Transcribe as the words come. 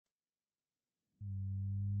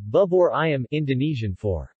Bubur ayam, Indonesian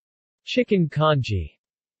for chicken congee,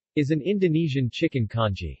 is an Indonesian chicken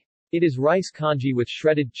congee. It is rice congee with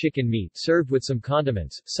shredded chicken meat served with some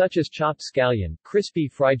condiments, such as chopped scallion, crispy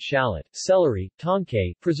fried shallot, celery,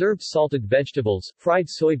 tongkai, preserved salted vegetables, fried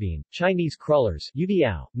soybean, Chinese crullers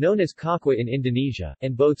udiao, known as kakwa in Indonesia,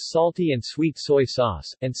 and both salty and sweet soy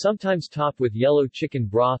sauce, and sometimes topped with yellow chicken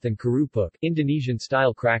broth and kerupuk,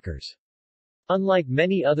 Indonesian-style crackers. Unlike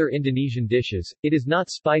many other Indonesian dishes, it is not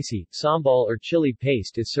spicy. Sambal or chili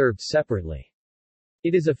paste is served separately.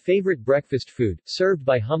 It is a favorite breakfast food, served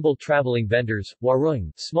by humble traveling vendors,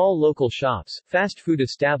 warung, small local shops, fast food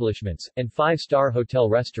establishments, and five-star hotel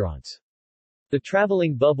restaurants. The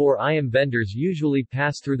traveling bubur ayam vendors usually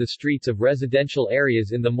pass through the streets of residential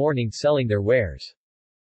areas in the morning selling their wares.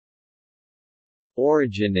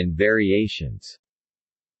 Origin and variations.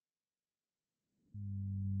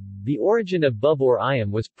 The origin of bubur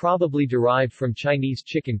ayam was probably derived from Chinese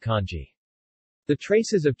chicken congee. The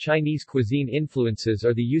traces of Chinese cuisine influences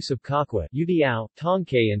are the use of kakwa, udiao,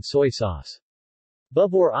 tongkai and soy sauce.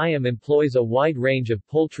 Bubur ayam employs a wide range of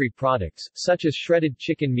poultry products, such as shredded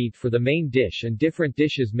chicken meat for the main dish and different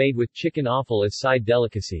dishes made with chicken offal as side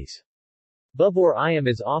delicacies. Bubur ayam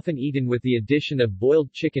is often eaten with the addition of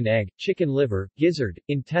boiled chicken egg, chicken liver, gizzard,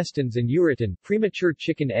 intestines and uritan, premature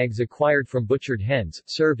chicken eggs acquired from butchered hens,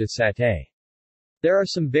 served as satay. There are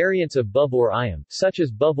some variants of bubur ayam, such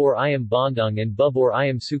as bubur ayam bandung and bubur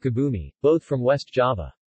ayam sukabumi, both from West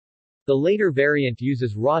Java. The later variant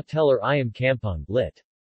uses raw telur ayam kampung, lit.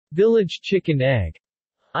 Village chicken egg,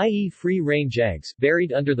 i.e. free-range eggs,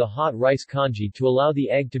 buried under the hot rice congee to allow the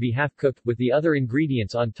egg to be half-cooked, with the other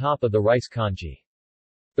ingredients on top of the rice congee.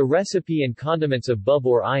 The recipe and condiments of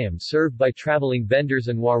bubur ayam served by traveling vendors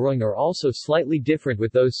and warung are also slightly different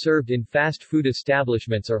with those served in fast food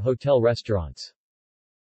establishments or hotel restaurants.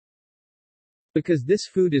 Because this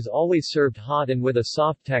food is always served hot and with a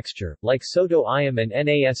soft texture, like soto ayam and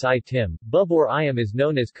nasi tim, bubur ayam is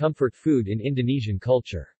known as comfort food in Indonesian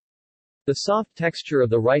culture. The soft texture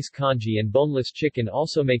of the rice congee and boneless chicken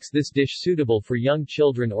also makes this dish suitable for young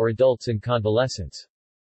children or adults in convalescence.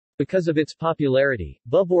 Because of its popularity,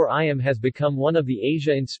 bubur ayam has become one of the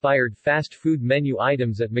Asia-inspired fast food menu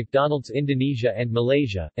items at McDonald's Indonesia and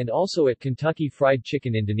Malaysia, and also at Kentucky Fried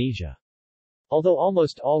Chicken Indonesia. Although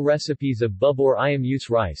almost all recipes of bubur ayam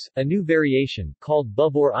use rice, a new variation, called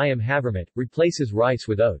bubur ayam havermut, replaces rice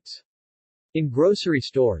with oats. In grocery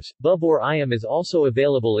stores, bubur ayam is also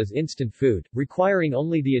available as instant food, requiring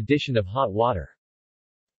only the addition of hot water.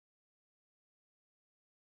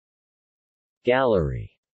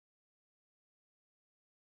 Gallery.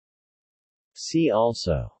 See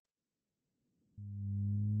also: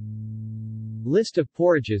 List of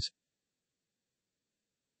porridges,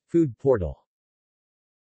 Food portal.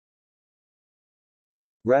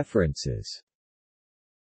 References.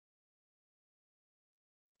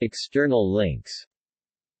 External links.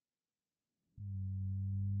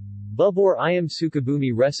 Bubur ayam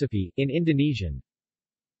sukabumi recipe, in Indonesian.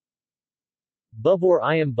 Bubur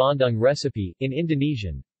ayam bandung recipe, in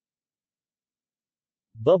Indonesian.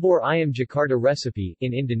 Bubur ayam Jakarta recipe,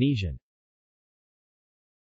 in Indonesian.